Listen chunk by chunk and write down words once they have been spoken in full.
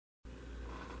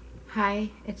Hi,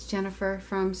 it's Jennifer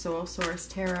from Soul Source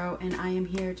Tarot, and I am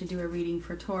here to do a reading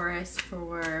for Taurus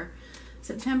for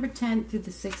September 10th through the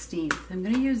 16th. I'm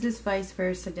going to use this vice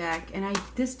versa deck, and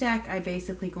this deck I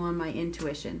basically go on my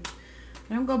intuition.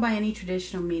 I don't go by any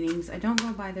traditional meanings. I don't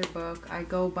go by their book. I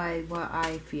go by what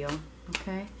I feel,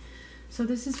 okay? So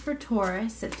this is for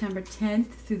Taurus, September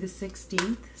 10th through the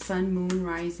 16th, Sun, Moon,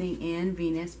 Rising, and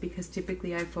Venus, because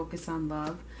typically I focus on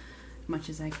love as much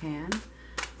as I can.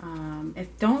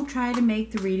 Don't try to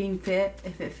make the reading fit.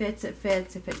 If it fits, it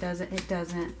fits. If it doesn't, it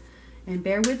doesn't. And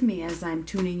bear with me as I'm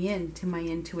tuning in to my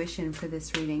intuition for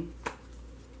this reading.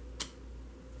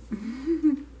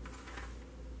 Of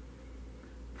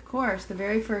course, the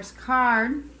very first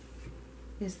card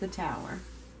is the Tower.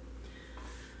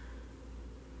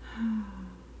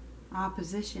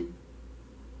 Opposition.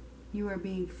 You are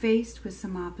being faced with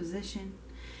some opposition.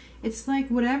 It's like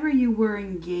whatever you were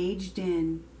engaged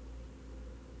in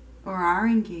or are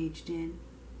engaged in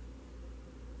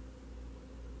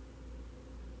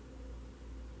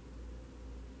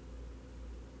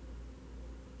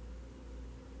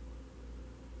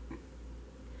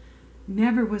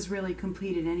never was really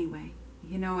completed anyway.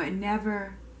 You know, it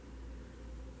never,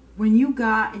 when you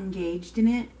got engaged in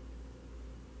it,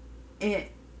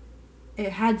 it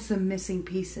had some missing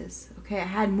pieces. Okay, it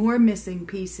had more missing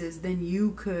pieces than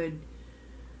you could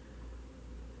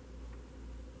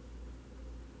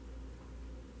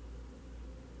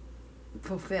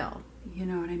fulfill. You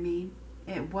know what I mean?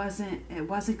 It wasn't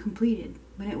completed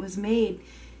when it was made.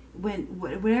 When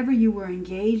whatever you were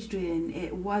engaged in,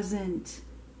 it wasn't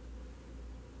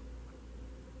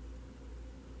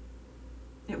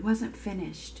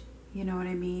finished. You know what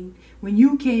I mean? When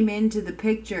you came into the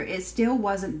picture, it still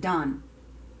wasn't done.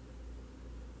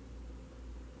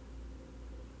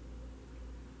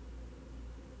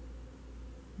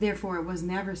 Therefore, it was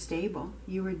never stable.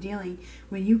 You were dealing,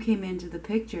 when you came into the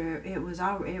picture, it was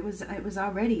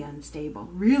already unstable,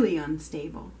 really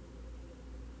unstable.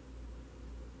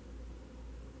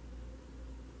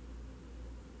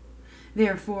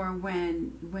 Therefore,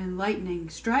 when lightning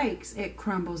strikes, it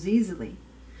crumbles easily.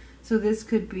 So this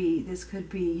could be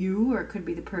you, or it could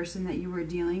be the person that you were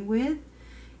dealing with.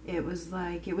 It was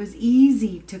like, it was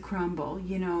easy to crumble.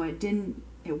 You know,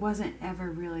 it wasn't ever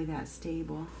really that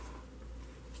stable.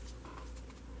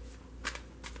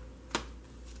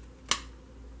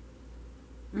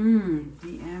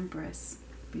 The Empress.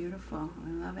 Beautiful. I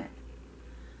love it.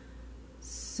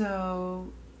 So,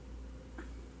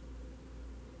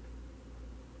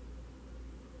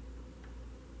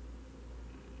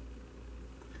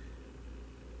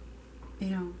 you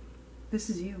know, this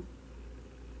is you.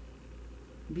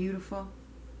 Beautiful.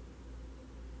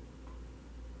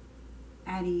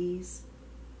 At ease.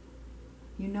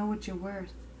 You know what you're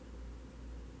worth.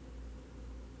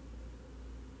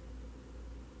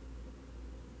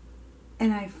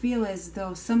 And I feel as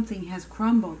though something has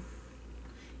crumbled.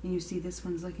 And you see this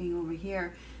one's looking over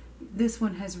here. This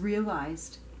one has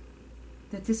realized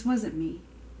that this wasn't me.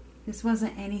 This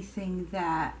wasn't anything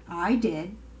that I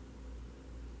did.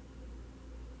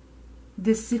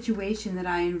 This situation that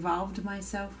I involved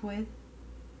myself with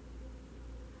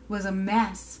was a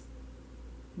mess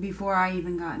before I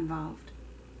even got involved.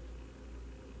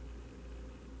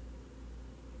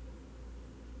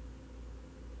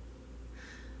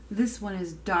 This one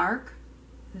is dark.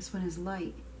 This one is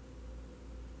light.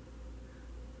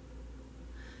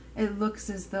 It looks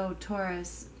as though,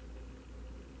 Taurus,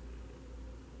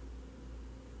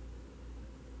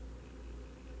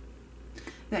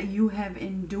 that you have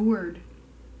endured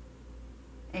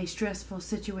a stressful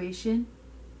situation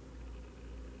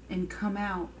and come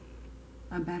out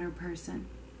a better person.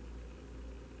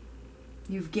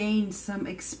 You've gained some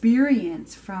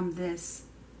experience from this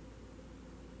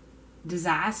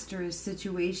disastrous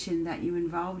situation that you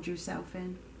involved yourself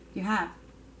in. You have.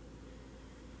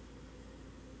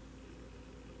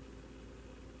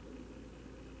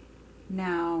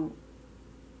 Now,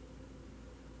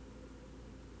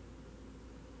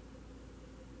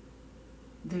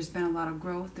 there's been a lot of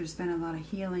growth, there's been a lot of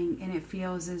healing, and it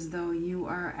feels as though you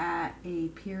are at a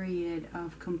period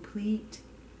of complete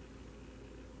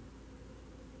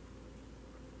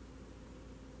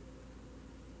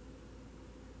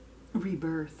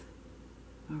rebirth.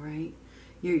 All right,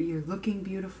 you're looking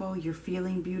beautiful, you're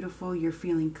feeling beautiful, you're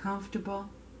feeling comfortable.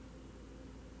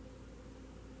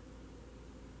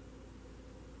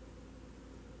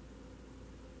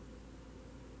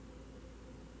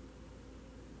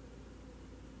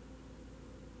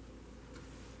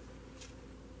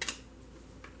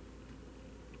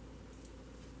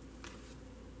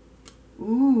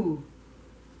 Ooh.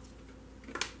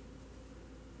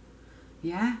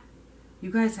 Yeah,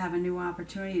 You guys have a new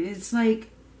opportunity. It's like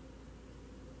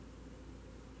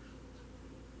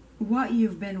what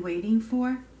you've been waiting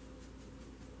for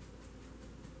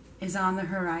is on the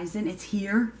horizon. It's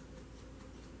here.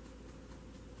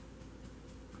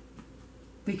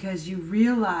 Because you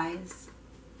realize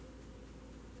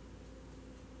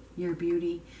your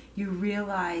beauty. You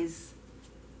realize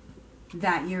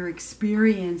that your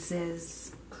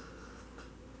experiences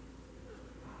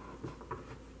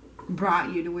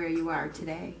brought you to where you are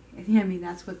today. I mean,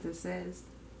 that's what this is.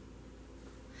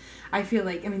 I feel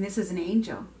like, I mean, this is an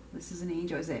angel. This is an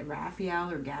angel. Is it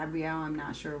Raphael or Gabriel? I'm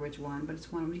not sure which one, but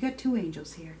it's one of them. You got two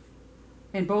angels here.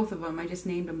 And both of them, I just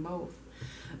named them both.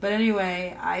 But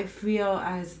anyway, I feel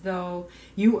as though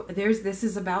this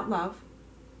is about love.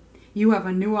 You have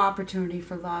a new opportunity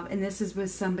for love, and this is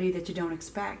with somebody that you don't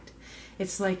expect.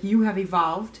 It's like you have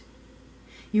evolved.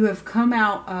 You have come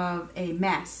out of a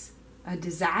mess, a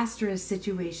disastrous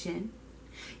situation.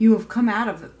 You have come out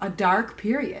of a dark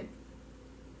period.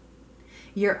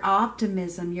 Your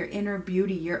optimism, your inner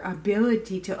beauty, your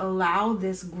ability to allow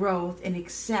this growth and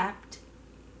accept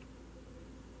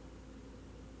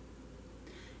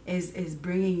is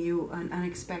bringing you an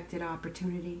unexpected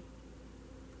opportunity.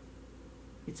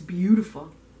 It's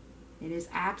beautiful. It is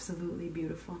absolutely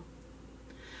beautiful.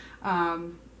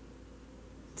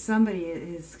 Somebody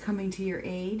is coming to your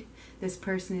aid. This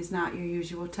person is not your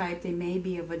usual type. They may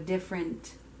be of a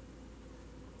different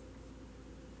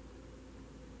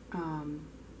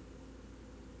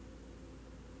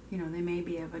they may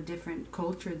be of a different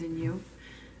culture than you.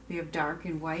 We have dark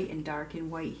and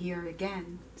white here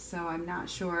again. So I'm not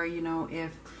sure,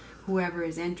 if whoever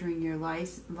is entering your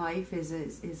life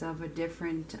is of a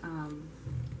different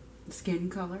skin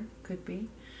color. Could be.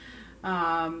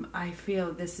 I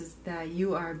feel this is that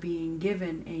you are being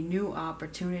given a new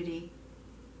opportunity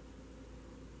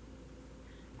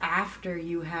after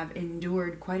you have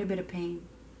endured quite a bit of pain.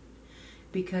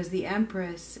 Because the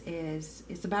Empress is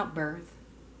about birth.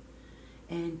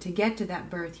 And to get to that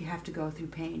birth, you have to go through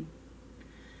pain.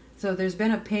 So there's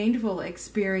been a painful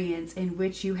experience in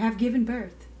which you have given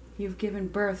birth. You've given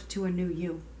birth to a new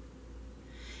you.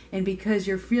 And because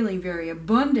you're feeling very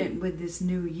abundant with this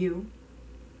new you,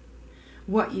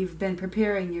 what you've been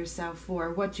preparing yourself for,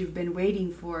 what you've been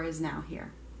waiting for is now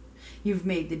here. You've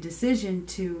made the decision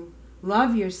to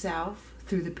love yourself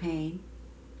through the pain.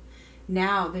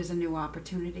 Now there's a new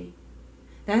opportunity.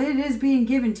 That it is being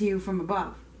given to you from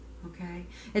above. Okay?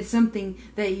 It's something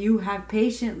that you have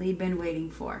patiently been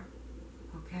waiting for.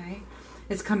 Okay?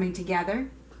 It's coming together.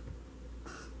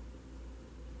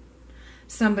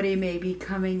 Somebody may be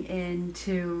coming in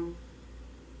to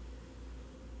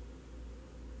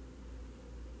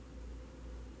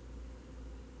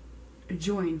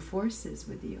join forces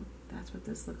with you. That's what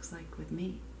this looks like with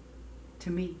me. To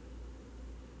me.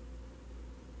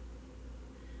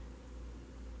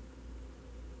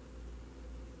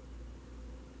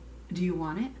 Do you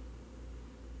want it?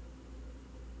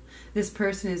 This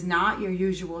person is not your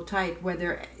usual type,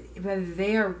 whether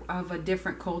they are of a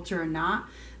different culture or not.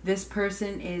 This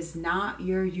person is not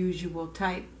your usual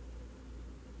type.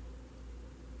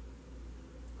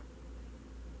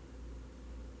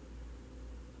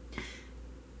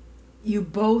 You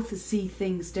both see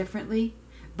things differently,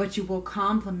 but you will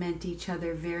complement each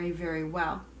other very, very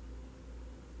well.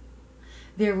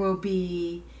 There will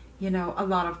be, a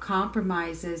lot of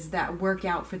compromises that work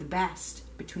out for the best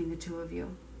between the two of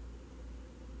you.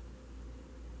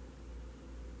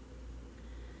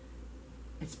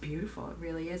 It's beautiful. It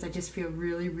really is. I just feel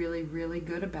really, really, really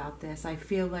good about this. I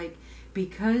feel like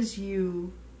because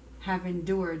you have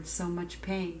endured so much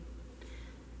pain,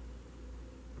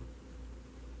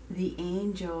 the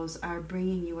angels are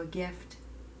bringing you a gift.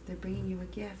 They're bringing you a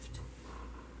gift.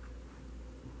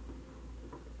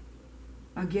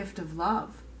 A gift of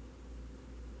love.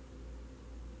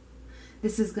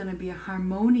 This is going to be a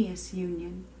harmonious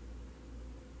union.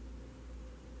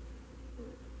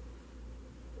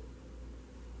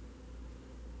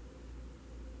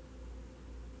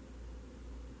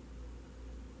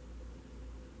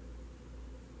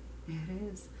 It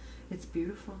is. It's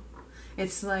beautiful.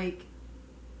 It's like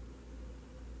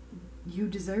you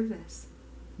deserve this.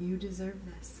 You deserve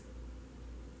this.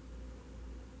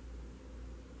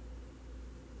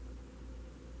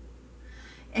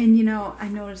 And I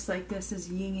noticed like this is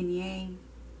yin and yang.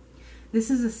 This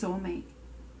is a soulmate.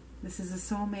 This is a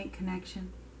soulmate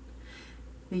connection.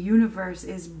 The universe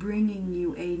is bringing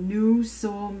you a new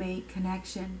soulmate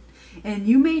connection. And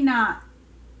you may not,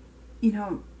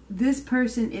 this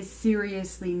person is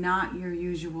seriously not your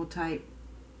usual type.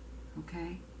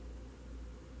 Okay?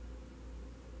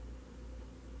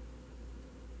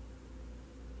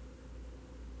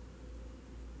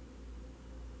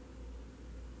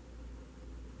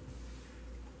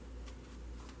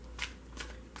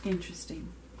 Interesting.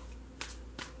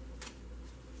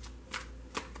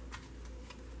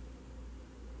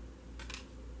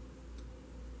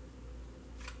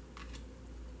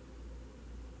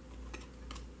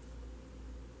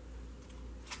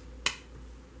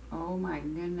 Oh my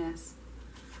goodness.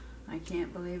 I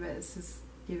can't believe it. This is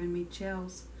giving me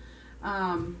chills.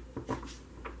 And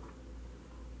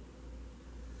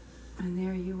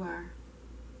there you are.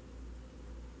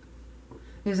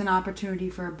 There's an opportunity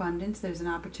for abundance. There's an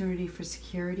opportunity for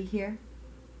security here.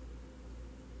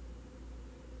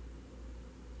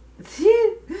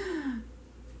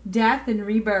 Death and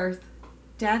rebirth.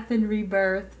 Death and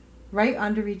rebirth. Right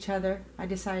under each other. I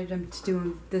decided to do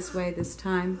them this way this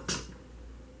time.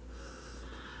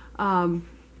 Yeah.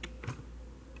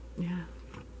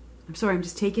 I'm sorry, I'm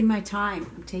just taking my time.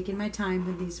 I'm taking my time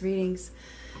with these readings.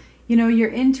 You know,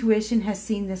 your intuition has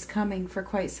seen this coming for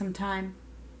quite some time.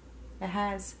 It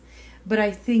has. But I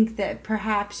think that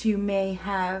perhaps you may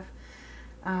have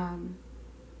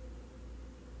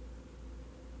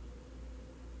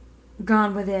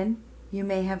gone within. You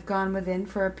may have gone within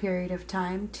for a period of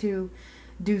time to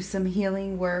do some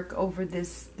healing work over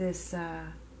this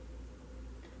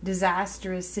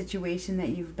disastrous situation that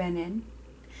you've been in.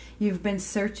 You've been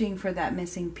searching for that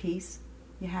missing piece.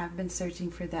 You have been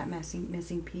searching for that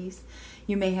missing piece.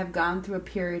 You may have gone through a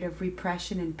period of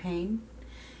repression and pain.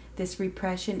 This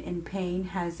repression and pain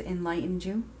has enlightened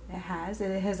you. It has.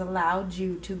 It has allowed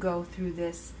you to go through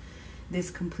this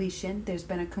completion. There's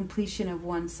been a completion of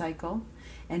one cycle,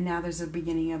 and now there's a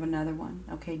beginning of another one.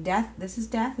 Okay, death. This is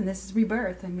death, and this is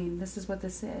rebirth. I mean, this is what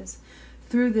this is.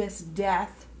 Through this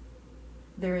death,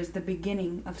 there is the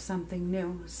beginning of something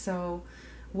new. So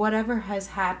whatever has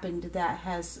happened that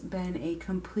has been a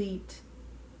complete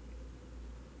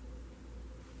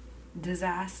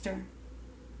disaster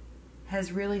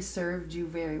has really served you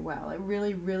very well. It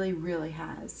really, really, really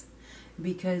has.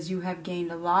 Because you have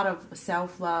gained a lot of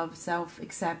self-love,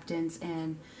 self-acceptance,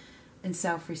 and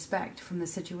self-respect from the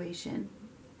situation.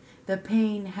 The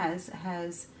pain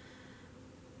has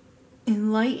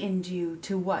enlightened you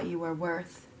to what you are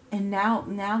worth. And now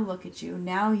look at you.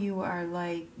 Now you are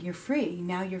like, you're free.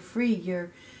 Now you're free.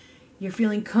 You're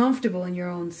feeling comfortable in your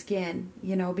own skin,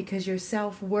 you know, because your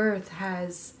self-worth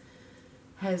has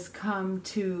come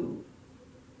to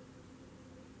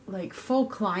like full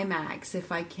climax,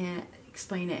 if I can't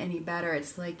explain it any better.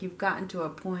 It's like you've gotten to a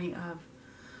point of,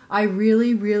 I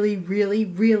really, really, really,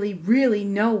 really, really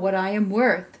know what I am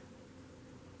worth.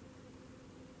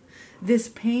 This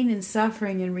pain and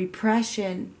suffering and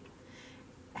repression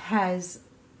has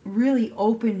really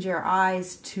opened your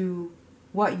eyes to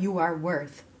what you are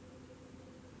worth.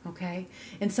 Okay?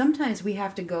 And sometimes we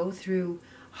have to go through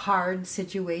hard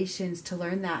situations to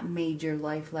learn that major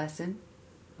life lesson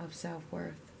of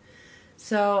self-worth.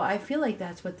 So I feel like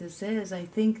that's what this is. I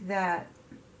think that,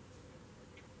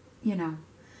 you know,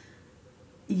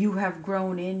 you have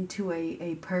grown into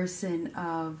a person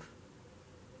of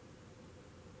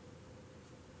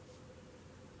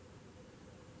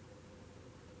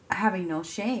having no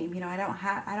shame. You know, I don't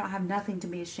have nothing to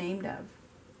be ashamed of.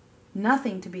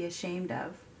 Nothing to be ashamed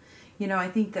of. You know, I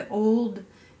think the old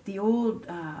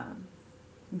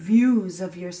views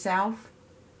of yourself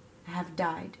have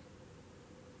died.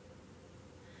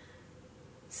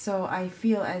 So I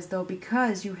feel as though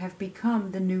because you have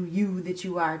become the new you that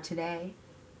you are today,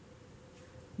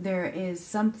 there is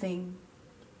something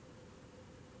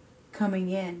coming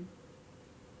in.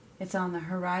 It's on the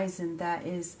horizon that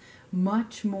is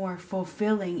much more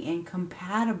fulfilling and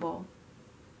compatible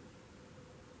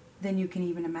than you can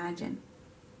even imagine.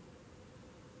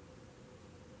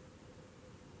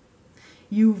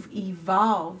 You've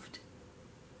evolved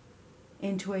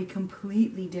into a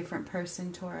completely different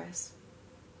person, Taurus.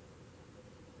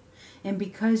 And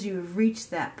because you have reached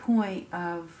that point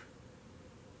of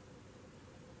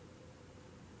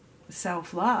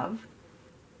self-love,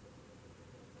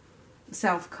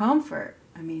 self-comfort,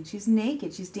 I mean, she's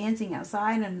naked, she's dancing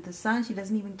outside under the sun, she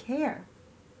doesn't even care.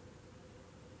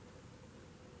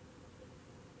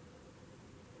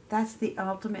 That's the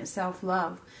ultimate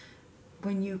self-love.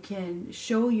 When you can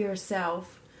show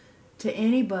yourself to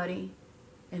anybody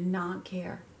and not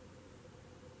care.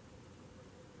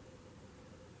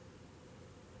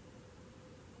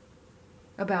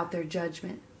 About their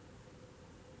judgment.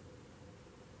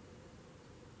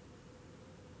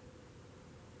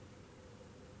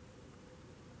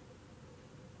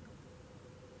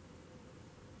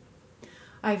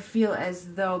 I feel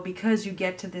as though because you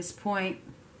get to this point,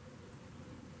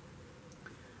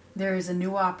 there is a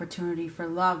new opportunity for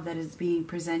love that is being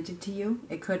presented to you.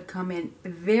 It could come in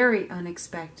very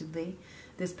unexpectedly,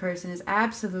 This person is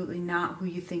absolutely not who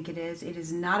you think it is. It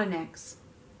is not an ex.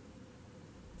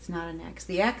 It's not an ex.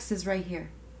 The ex is right here.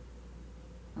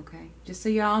 Okay? Just so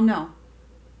you all know.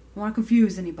 I don't want to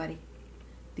confuse anybody.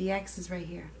 The ex is right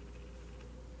here.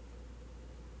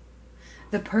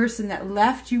 The person that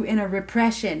left you in a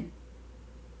repression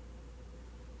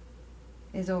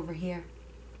is over here.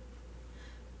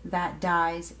 That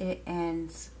dies. It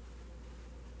ends.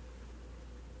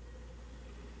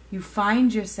 You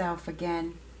find yourself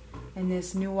again, and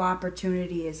this new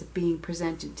opportunity is being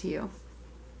presented to you.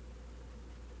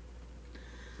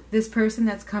 This person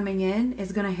that's coming in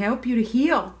is going to help you to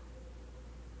heal.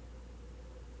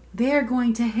 They're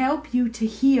going to help you to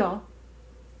heal.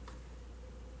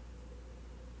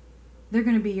 They're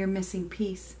going to be your missing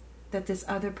piece that this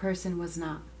other person was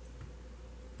not.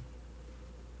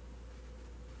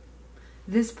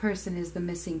 This person is the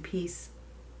missing piece.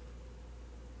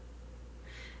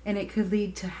 And it could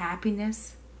lead to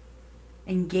happiness,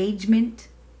 engagement,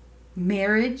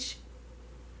 marriage.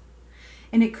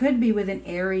 And it could be with an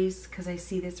Aries, because I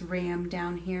see this ram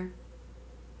down here.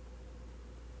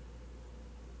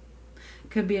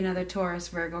 Could be another Taurus,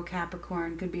 Virgo,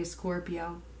 Capricorn. Could be a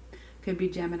Scorpio. Could be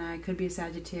Gemini. Could be a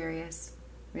Sagittarius.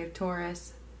 We have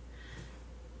Taurus.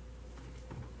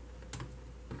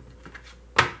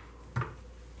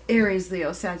 Aries,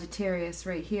 Leo, Sagittarius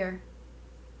right here.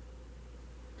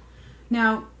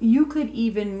 Now, you could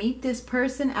even meet this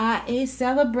person at a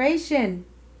celebration.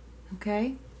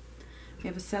 Okay? We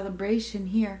have a celebration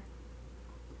here.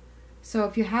 So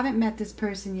if you haven't met this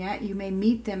person yet, you may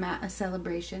meet them at a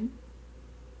celebration.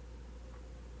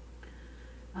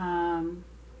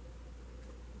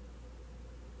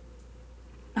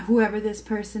 Whoever this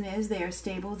person is, they are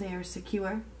stable, they are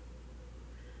secure.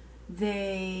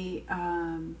 They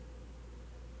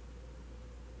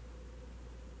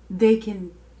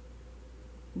can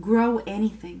grow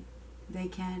anything. They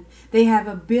can. They have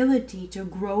ability to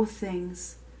grow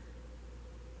things.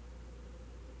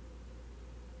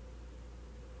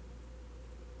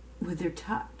 With their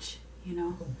touch, you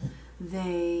know.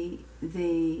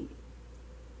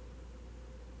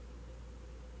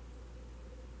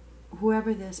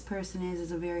 Whoever this person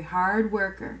is a very hard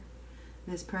worker.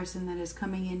 This person that is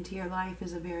coming into your life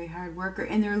is a very hard worker,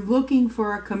 and they're looking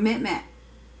for a commitment.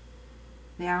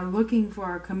 They are looking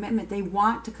for a commitment. They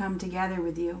want to come together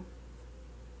with you.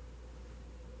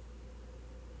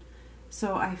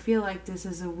 So I feel like this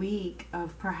is a week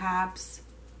of perhaps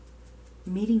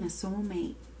meeting a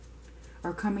soulmate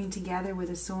or coming together with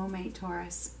a soulmate,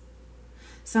 Taurus.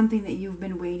 Something that you've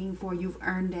been waiting for. You've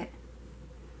earned it.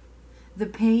 The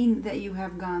pain that you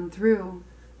have gone through,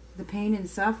 the pain and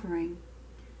suffering,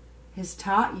 has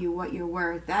taught you what you're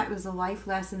worth. That was a life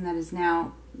lesson that is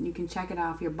now, you can check it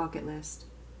off your bucket list.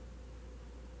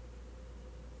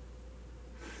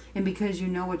 And because you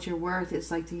know what you're worth,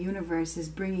 it's like the universe is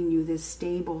bringing you this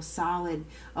stable, solid,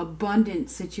 abundant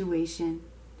situation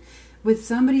with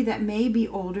somebody that may be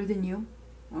older than you.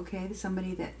 Okay,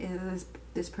 somebody that is,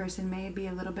 this person may be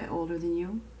a little bit older than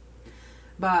you.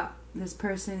 But this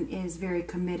person is very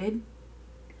committed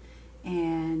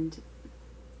and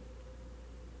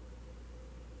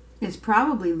is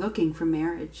probably looking for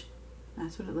marriage.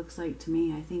 That's what it looks like to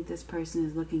me. I think this person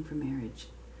is looking for marriage.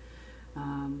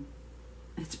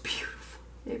 It's beautiful.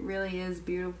 It really is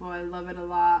beautiful. I love it a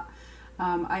lot.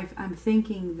 I'm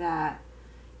thinking that,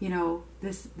 you know,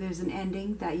 there's an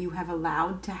ending that you have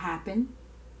allowed to happen.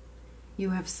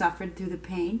 You have suffered through the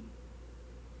pain.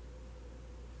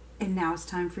 And now it's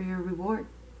time for your reward.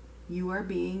 You are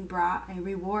being brought a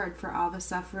reward for all the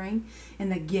suffering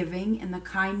and the giving and the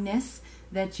kindness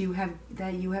that you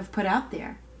have put out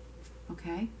there.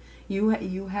 Okay? You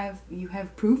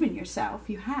have proven yourself.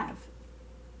 You have.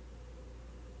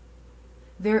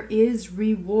 There is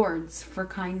rewards for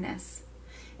kindness.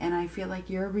 And I feel like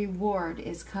your reward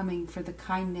is coming for the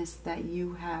kindness that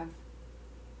you have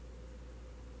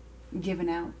given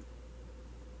out.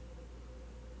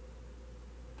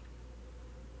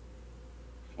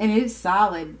 And it is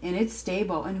solid and it's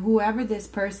stable. And whoever this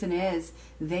person is,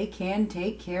 they can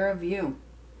take care of you.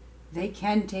 They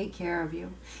can take care of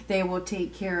you. They will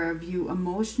take care of you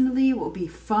emotionally. It will be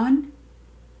fun.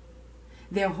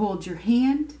 They'll hold your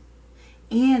hand.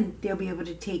 And they'll be able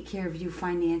to take care of you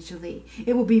financially.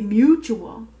 It will be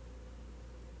mutual.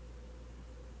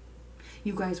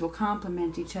 You guys will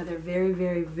complement each other very,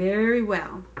 very, very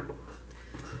well.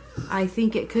 I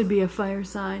think it could be a fire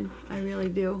sign. I really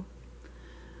do.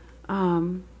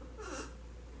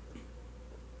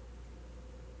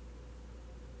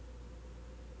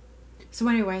 So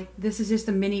anyway, this is just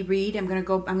a mini read. I'm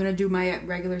gonna do my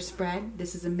regular spread.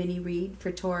 This is a mini read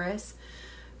for Taurus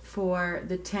for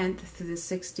the 10th through the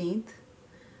 16th.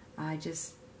 I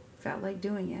just felt like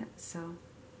doing it, so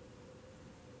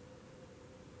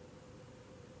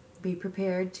be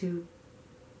prepared to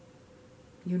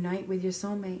unite with your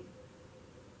soulmate,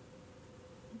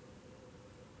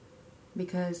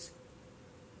 because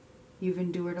you've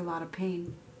endured a lot of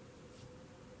pain.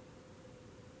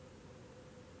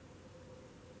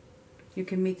 You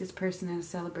can meet this person at a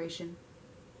celebration.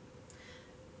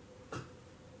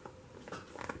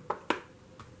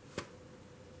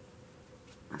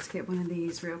 Let's get one of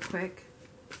these real quick.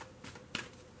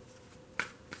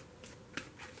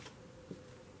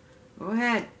 Go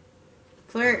ahead.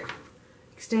 Flirt.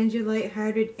 Extend your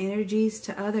lighthearted energies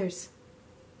to others.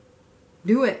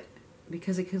 Do it,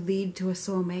 because it could lead to a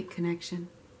soulmate connection.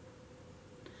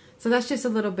 So that's just a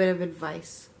little bit of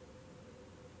advice.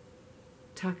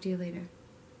 Talk to you later.